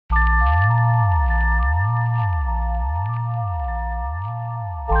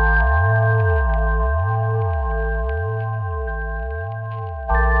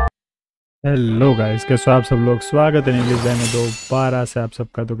Hello guys, कैसे हो आप सब लोग। स्वागत है इंग्लिश में दोबारा से आप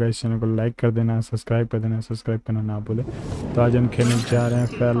सबका। तो गाइस चैनल को लाइक कर देना, सब्सक्राइब कर देना, सब्सक्राइब करना ना भूले। तो आज हम खेलने जा रहे हैं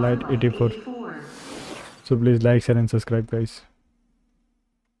फेयरलाइट 84। So please like share and subscribe guys.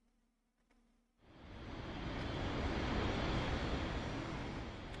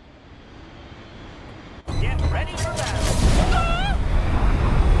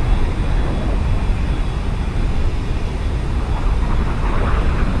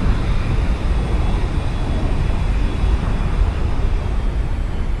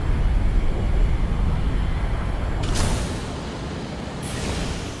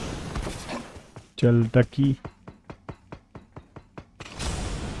 चल टकी।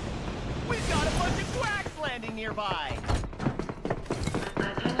 We've got a bunch of quacks landing nearby.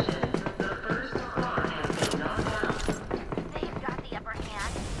 Attention, the first squad has been knocked out. They've got the upper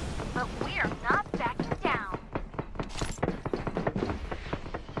hand, but we're not backing down.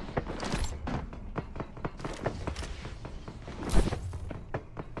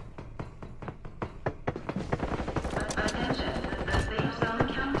 Attention, the safe zone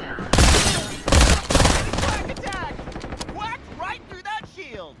countdown. Quack attack! Whacked right through that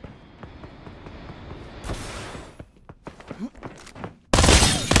shield.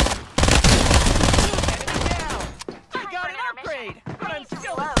 Enemy down. I got an upgrade, but I'm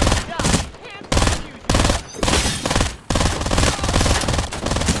still a stuck. Hands on usual.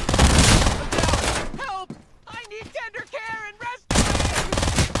 Help! I need tender care and rescue.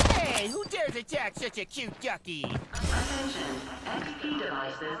 Hey, who dares attack such a cute ducky? Attention, XP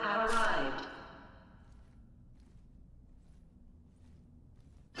devices have arrived.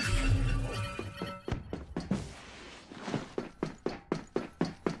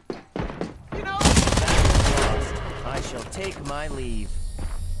 You know, that was lost. I shall take my leave.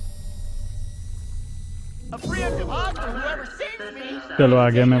 A preemptive hug for whoever saves me. चलो आ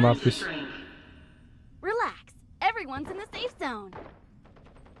गया मैं वापस। Relax. Everyone's in the safe zone.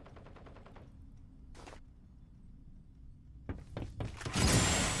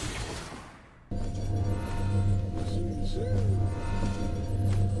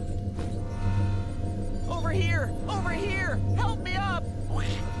 Over here! Over here! Help me up!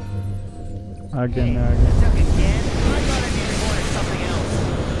 आ गया मैं आ गया। Stuck again? I thought I needed more than something else.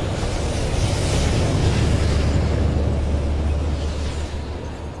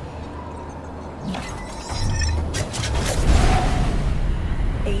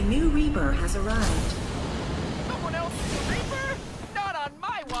 A new Reaper has arrived. Someone else is a Reaper? Not on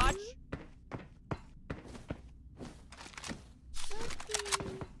my watch!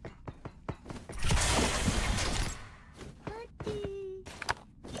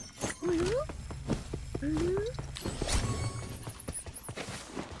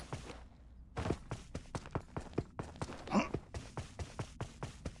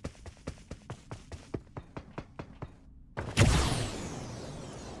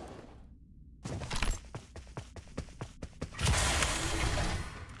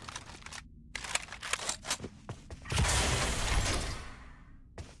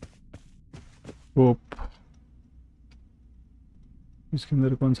 ओप इसके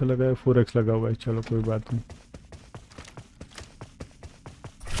अंदर कौन सा लगा है? 4x लगा हुआ है। चलो कोई बात नहीं।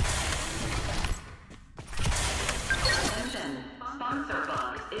 Attention, sponsor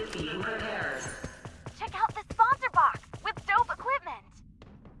box is being prepared. Check out the sponsor box with dope equipment.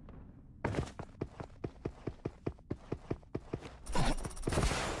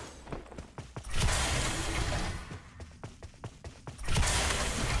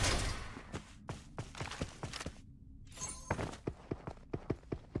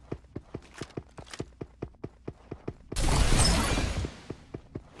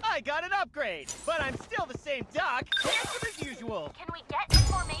 I got an upgrade, but I'm still the same duck. Handsome as usual. Can we get in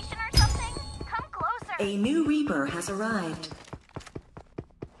formation or something? Come closer. A new Reaper has arrived.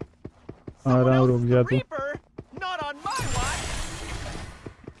 Uh Someone रहा हूँ, else रुक is जा the तू। Reaper? Not on my watch.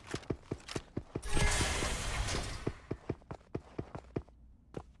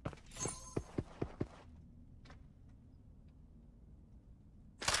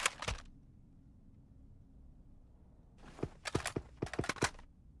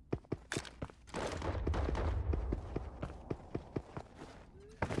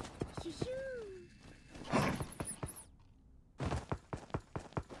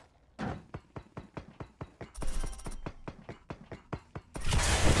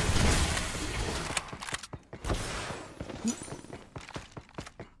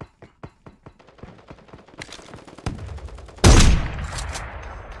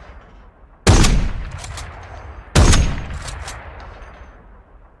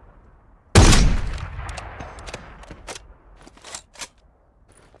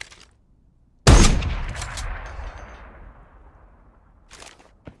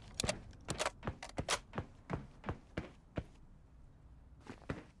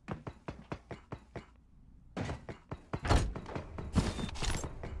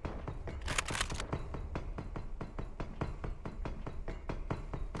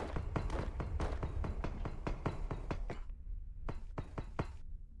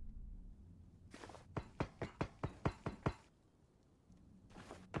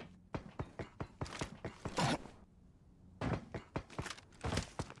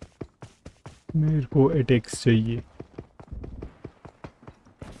 मेरे को 8x चाहिए।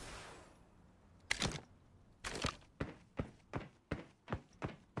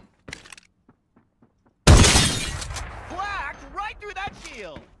 Whacked right through that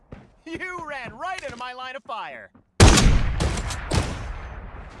shield. You ran right into my line of fire.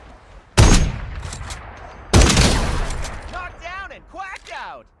 Knocked down and quacked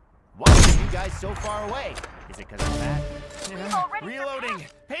out. Why are you guys so far away? Is it because I'm fat? Reloading.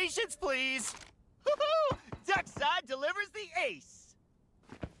 Patience, please. Woohoo! Duck side delivers the ace.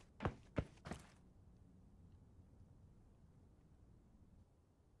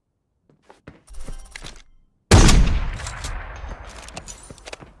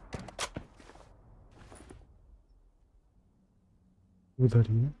 उधर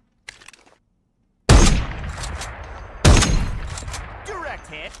ही है। Direct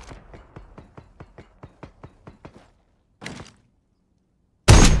hit.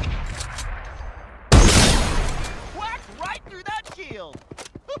 Whacked right through that shield.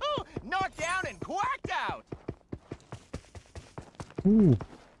 Woohoo! Knocked down and quacked out. Ooh.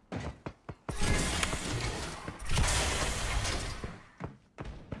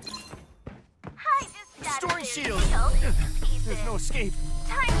 Hi, this Storing status is shield. filled. There's no escape.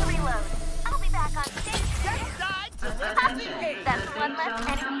 Time to reload. I'll be back on stage. Duck side delivers the ace. That's one less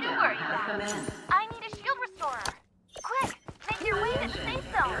enemy to worry Have come about. in. I need a shield restorer. Quick, make your way to the safe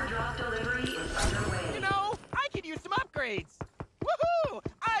zone. Airdrop delivery is underway. You know, I could use some upgrades. Woohoo!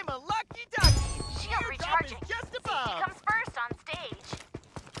 I'm a lucky ducky. Shield Airdrop recharging. is just Safety above. comes first on stage.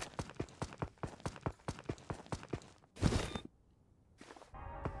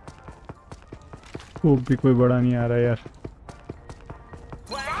 वो भी कोई बड़ा नहीं आ रहा यार।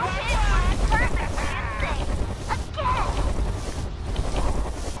 Quack, That quack, hit quack. was perfectly insane. Again.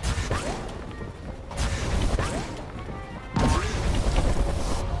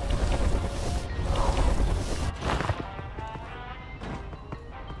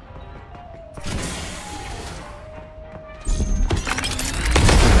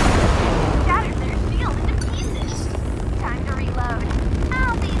 Shattered their shield into pieces. Time to reload.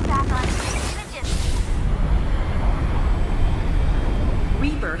 I'll be back on stage in a jiffy.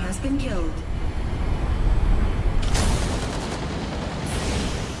 Reaper has been killed.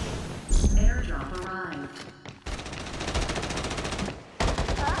 Airdrop arrived.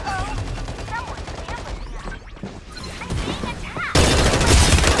 Uh-oh. Someone's ambushed us. I'm being attacked.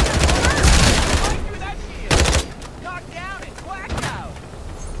 Right through that shield. Knocked down and quacked out.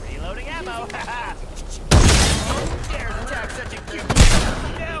 Reloading ammo. Haha. Oh, dares attack such a cute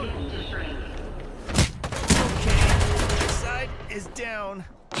down. Okay, this side is down.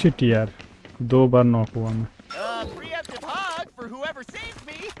 Shit यार, 2 बार knock हुआ मैं। Preemptive hug for whoever saves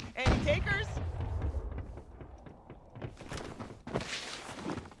me. Any takers?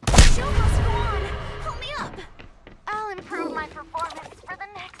 Show must go on. Help me up. I'll improve my performance for the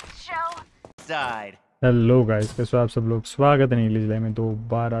next show. Side. Hello guys, कैसे हो आप सब लोग? स्वागत है निलिस्लाइव में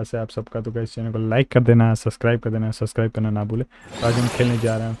दोबारा से आप सबका। तो गाइस चैनल को लाइक कर देना, सब्सक्राइब कर देना, सब्सक्राइब करना ना भूले। तो आज हम खेलने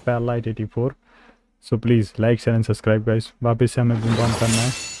जा रहे हैं Farlight 84। So please like share and subscribe guys. वापस से हमें बूम बम करना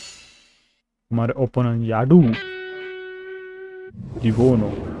है। हमारे ओपोनेंट याडू डिवोनो।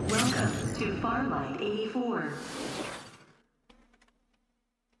 Welcome to Farlight 84.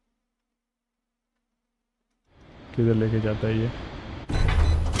 किधर लेके जाता है ये?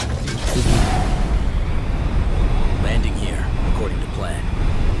 Landing here, according to plan.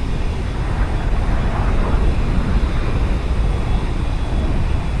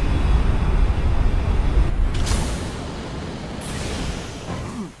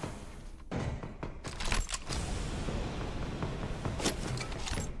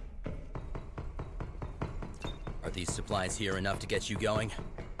 Are these supplies here enough to get you going?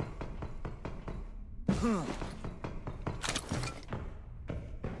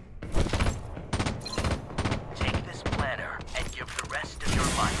 Take this planner and give the rest of your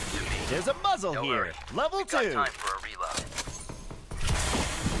life to me. There's a muzzle Don't here. worry. Level We've got 2. time for a reload.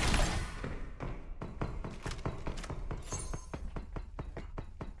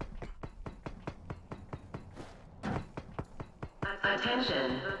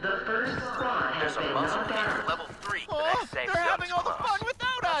 Attention, the first squad has There's a been muzzle knocked here, out. level 3. The Oh, next safe they're zone's having all the close. fun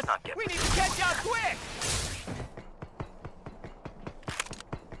without Let's us. not get We need to catch up quick.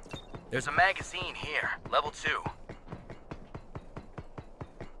 There's a magazine here, level 2.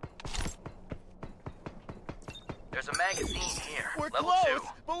 There's a magazine here, We're level close, 2.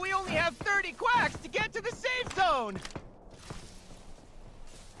 but we only have 30 quacks to get to the safe zone.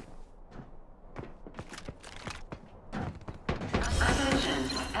 Attention,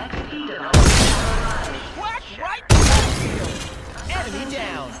 XP device. Quack right through that shield. enemy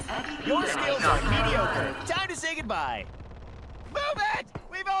down. Your skills are mediocre. Time to say goodbye. Move it!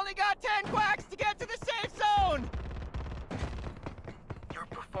 We've only got 10 quacks to get to the safe zone! Your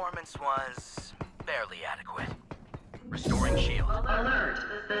performance was barely adequate. Restoring shield. Alert!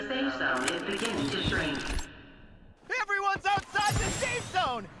 The safe zone is beginning to shrink. Everyone's outside the safe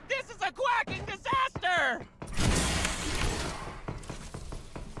zone! This is a quacking disaster!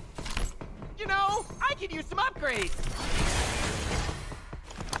 You know, I could use some upgrades.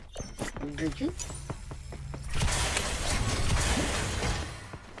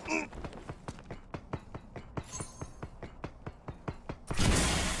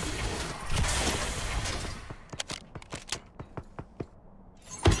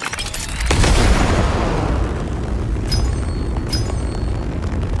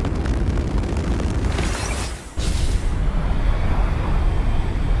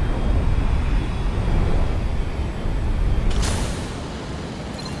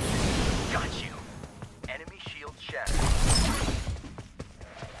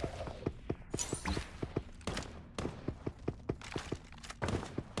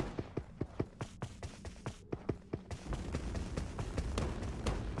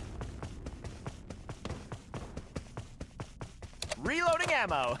 Reloading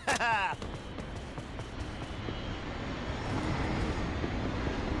ammo.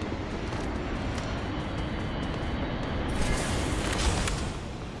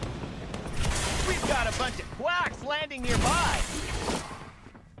 We've got a bunch of quacks landing nearby.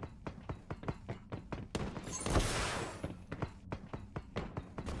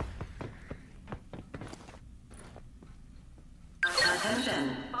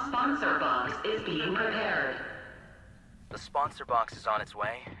 Attention! Sponsor box is being prepared. The sponsor box is on its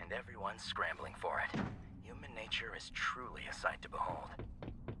way, and everyone's scrambling for it. Human nature is truly a sight to behold.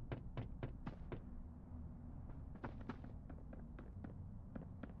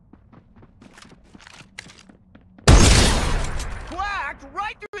 Quacked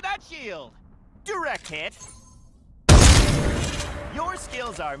right through that shield. Direct hit. Your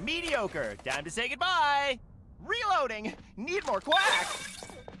skills are mediocre. Time to say goodbye. Reloading. Need more quacks.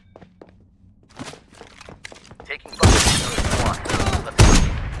 Taking fire.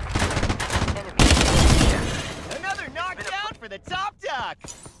 Enemy. Another knockdown for the top duck.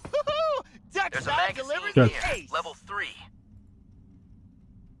 Woohoo! Duck There's a style magazine delivers here. the ace. Level 3.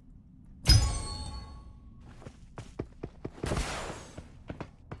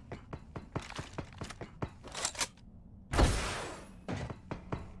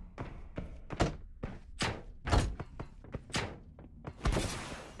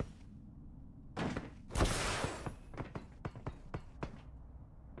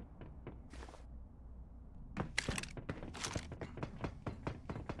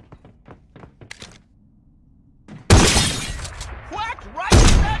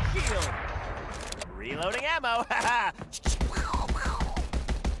 Reloading ammo.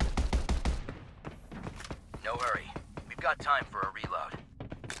 No hurry. We've got time for a reload.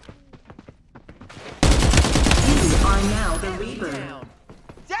 You are now the Reaper.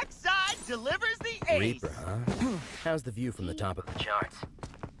 Deck side delivers the ace. Reaper, huh? How's the view from the top of The charts.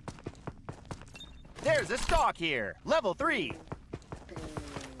 There's a stock here. Level 3.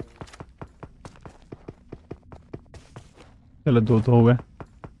 चलो दो तो हो गए.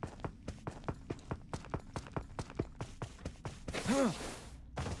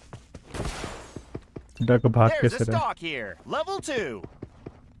 Duck भाग There's कैसे a रहे? stock here. Level 2.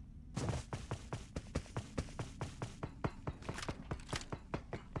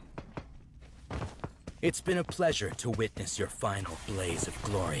 It's been a pleasure to witness your final blaze of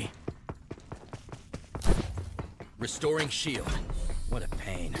glory. Restoring shield. What a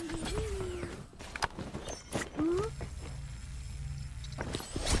pain.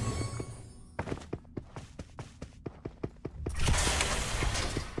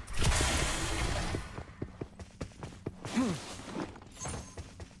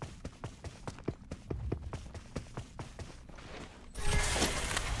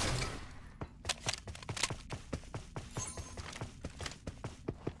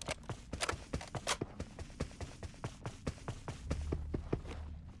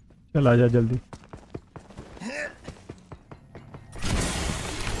 चल आजा जल्दी.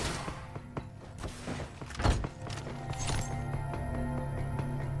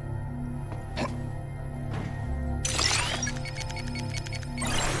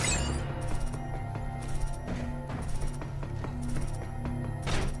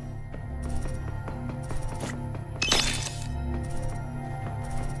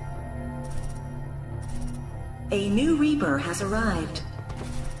 A new Reaper has arrived.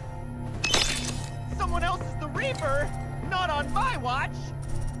 Someone else is the Reaper. Not on my watch.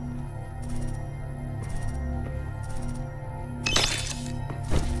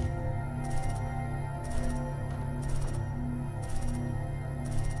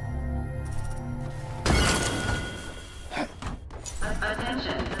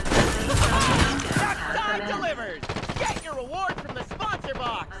 Attention. Duckside delivers. Get your reward from the sponsor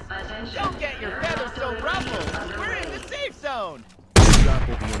box. Attention. Don't get your feathers so ruffled. We're in the safe zone. Drop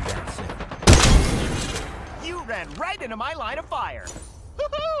will be inbound soon. You ran right into my line of fire.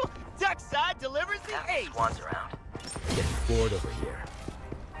 Woohoo! Duckside delivers the Have any ace. squads around? Getting bored over here.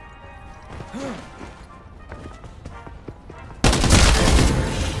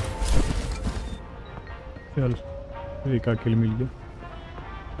 चल एक का किल मिल गया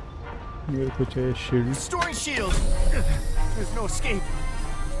मेरे को चाहिए shield Storing shield. There's no escape.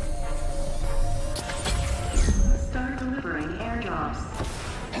 Start delivering airdrops.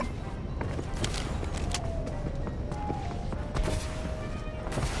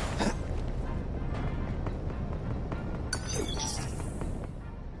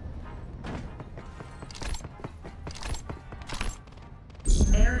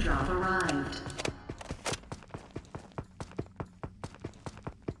 Airdrop arrived.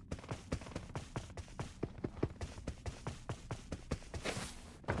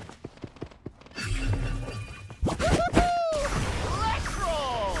 Let's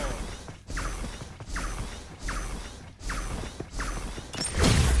roll.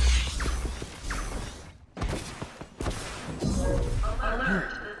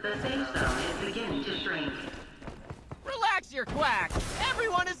 Alert! The safe zone is beginning to shrink. Relax your quack.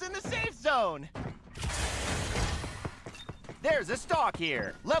 Everyone is in the safe zone. There's a stock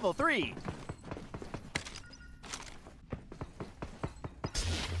here. Level 3.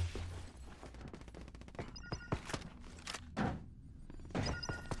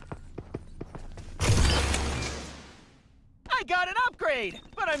 I got an upgrade,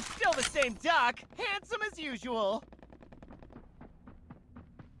 but I'm still the same duck. Handsome as usual.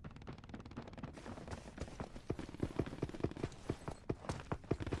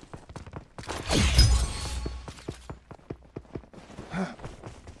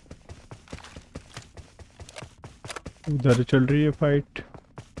 उधर चल रही है fight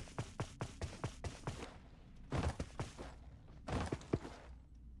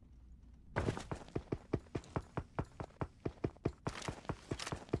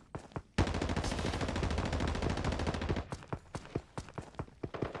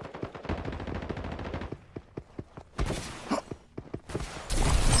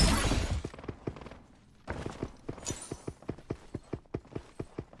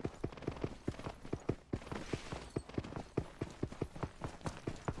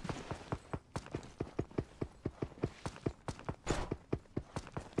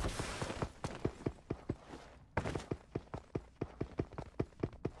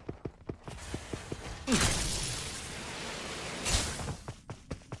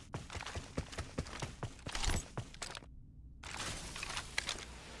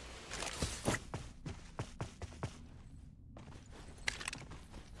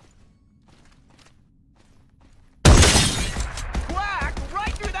Quack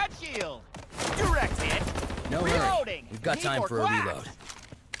right through that shield. Direct hit. No hurry. Reloading. We've got Need time more for a quacks. reload.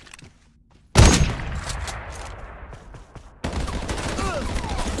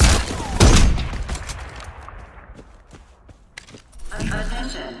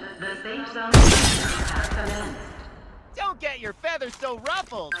 Attention! The safe zone has commenced. Don't get your feathers so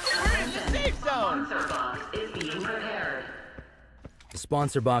ruffled. We're in the safe zone. Sponsor box is being prepared. The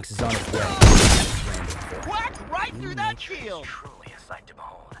sponsor box is on its way. Scrambling for it. Quack right through that Nature is shield. truly a sight to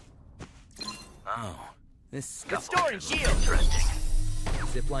behold. Oh, this scuffle. Restoring shield. Interesting.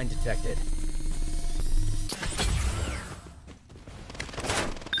 Zipline detected.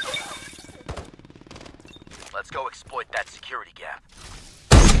 Let's go exploit that security gap.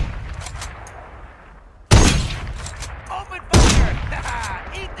 Open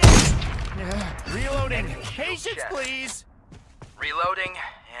fire. Eat this. Reloading. Patience, chest. please. Reloading,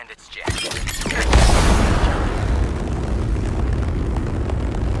 and it's jammed.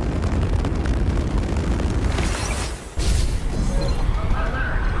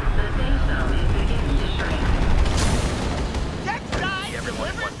 Alert! The safe zone is beginning to shrink. Deck side Everyone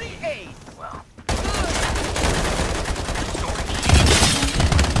delivers wants the ace. Well,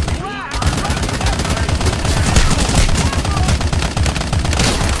 Quack.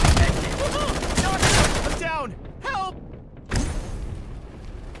 I'm down. Help.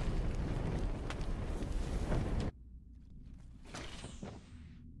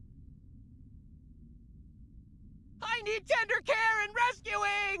 I need tender care and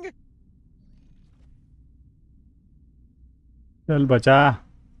rescuing. चल बचा।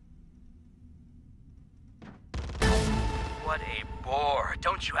 What a bore.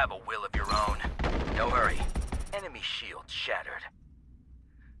 Don't you have a will of your own? No hurry. Enemy shield shattered.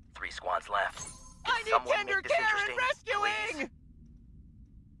 3 squads left. I need Someone tender make this care and interesting, rescuing. please.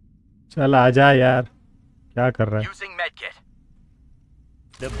 चल आजा यार, क्या कर रहा है? Using medkit.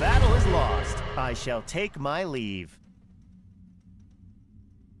 The battle is lost. I shall take my leave.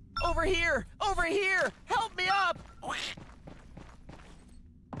 Over here! Over here! Help me up!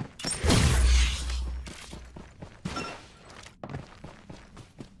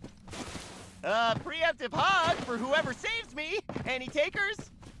 Preemptive hug for whoever saves me. Any takers?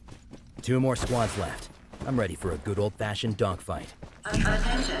 2 more squads left. I'm ready for a good old-fashioned dogfight.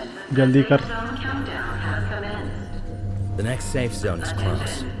 Attention. जल्दी कर। Zone countdown has commenced. The next safe zone is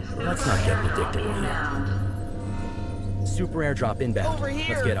close. Let's not get predictable here. Inbound. Super airdrop inbound. Over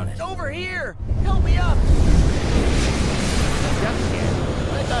here! Let's get on it. Over here! Help me up! Jump scare.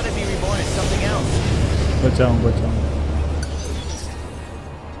 I thought it'd be reborn as something else. बचाऊं बचाऊं।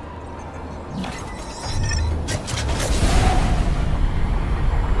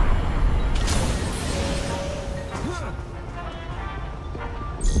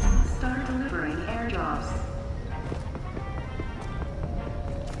 Start delivering airdrops.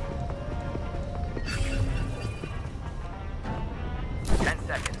 10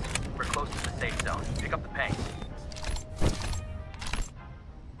 seconds. We're close to the safe zone. Pick up the pace.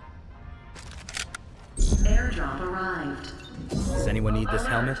 Airdrop arrived. Does anyone need this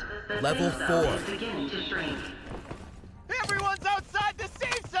helmet? The Level safe zone 4. is beginning to shrink. Everyone's outside the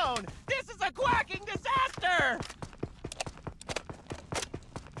safe zone! This is a quacking disaster!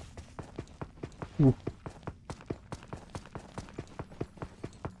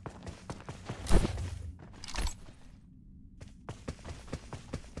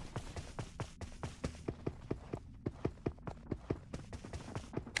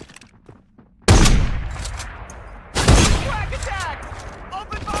 Quack attack!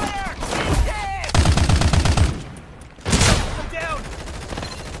 Open fire! He's dead! I'm down!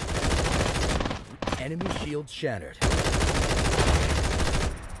 Enemy shield shattered.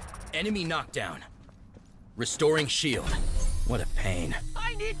 Enemy knockdown. Restoring shield. What a pain.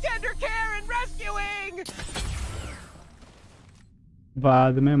 I need tender care and rescuing!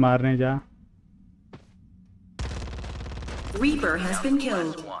 बाद में मारने जा। Reaper has been Last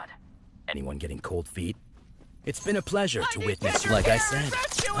killed. squad. Anyone getting cold feet? It's been a pleasure to need witness. tender Like I care and said,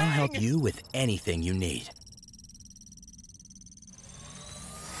 rescuing! I'll help you with anything you need.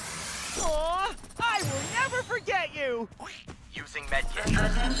 Aw, I will never forget you! Using medkit.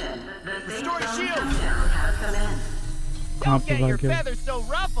 Attention. The safe Restore the zone shield. countdown has commenced. कहाँ Don't पे get your भाग गया? feathers so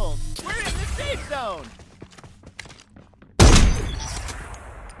ruffled! We're in the safe zone!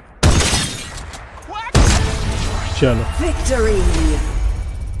 Quack! चलो Victory!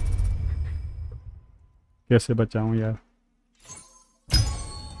 कैसे बचाऊं यार?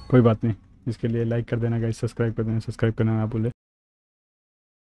 कोई बात नहीं, इसके लिए लाइक कर देना गाइस, सब्सक्राइब कर देना, सब्सक्राइब करना ना भूले।